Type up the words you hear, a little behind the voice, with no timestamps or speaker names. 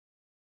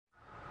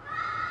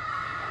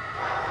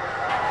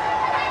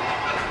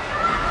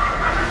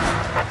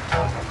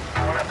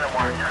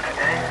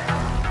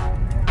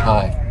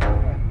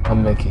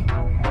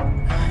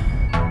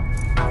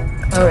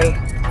Chloe.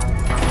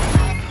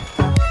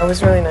 It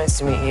was really nice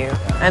to meet you.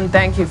 And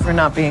thank you for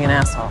not being an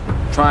asshole.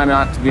 Try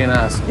not to be an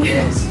asshole.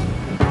 Yes.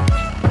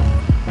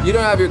 You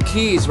don't have your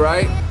keys,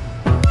 right?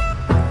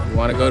 You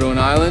want to go to an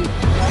island?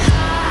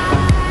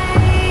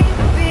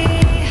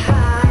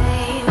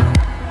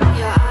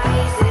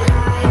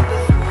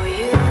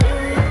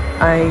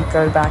 I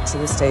go back to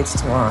the States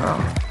tomorrow.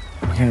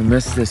 You're gonna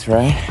miss this,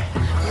 right?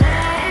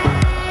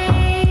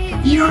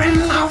 You're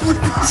in love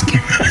with this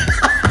guy.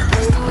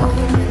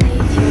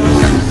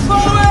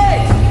 Chloe!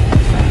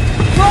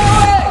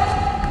 Chloe!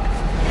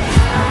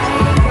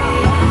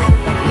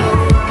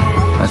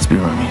 Let's be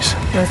roomies.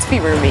 Let's be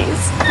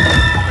roomies.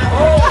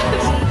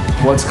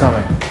 What's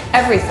coming?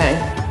 Everything.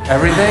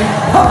 Everything?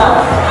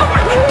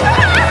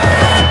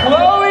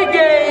 Chloe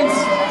Gaines,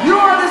 you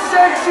are the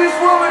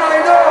sexiest woman I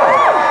know.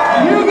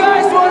 You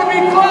guys want to be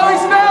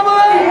Chloe's family?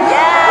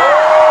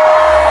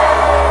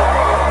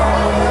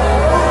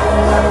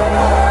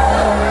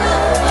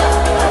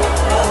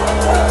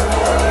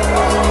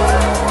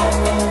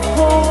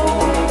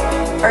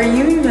 Are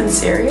you even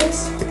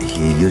serious?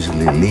 He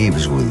usually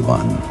leaves with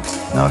one.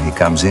 Now he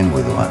comes in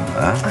with one,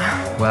 huh?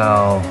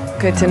 Well,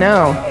 Good to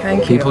know.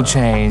 Thank you. people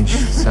change,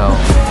 so.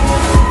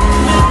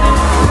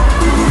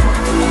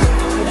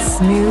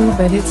 It's new,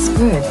 but it's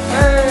good.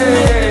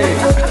 Hey!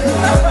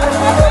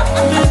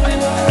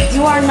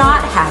 You are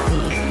not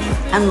happy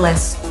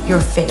unless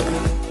you're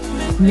failing.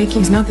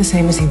 Mickey's not the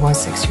same as he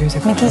was 6 years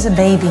ago. Mickey's a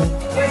baby.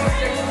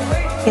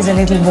 He's a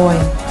little boy.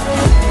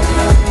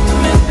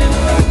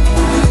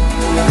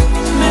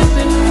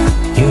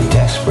 You're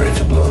desperate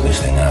to blow this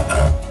thing up,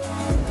 huh?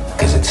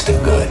 Because it's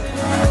still good.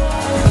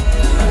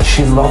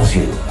 She loves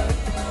you,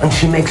 and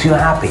she makes you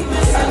happy.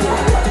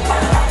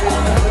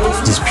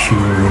 Just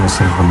pure,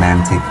 innocent,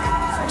 romantic.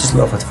 Just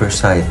love at first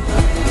sight.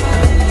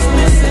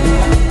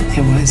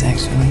 It was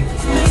actually.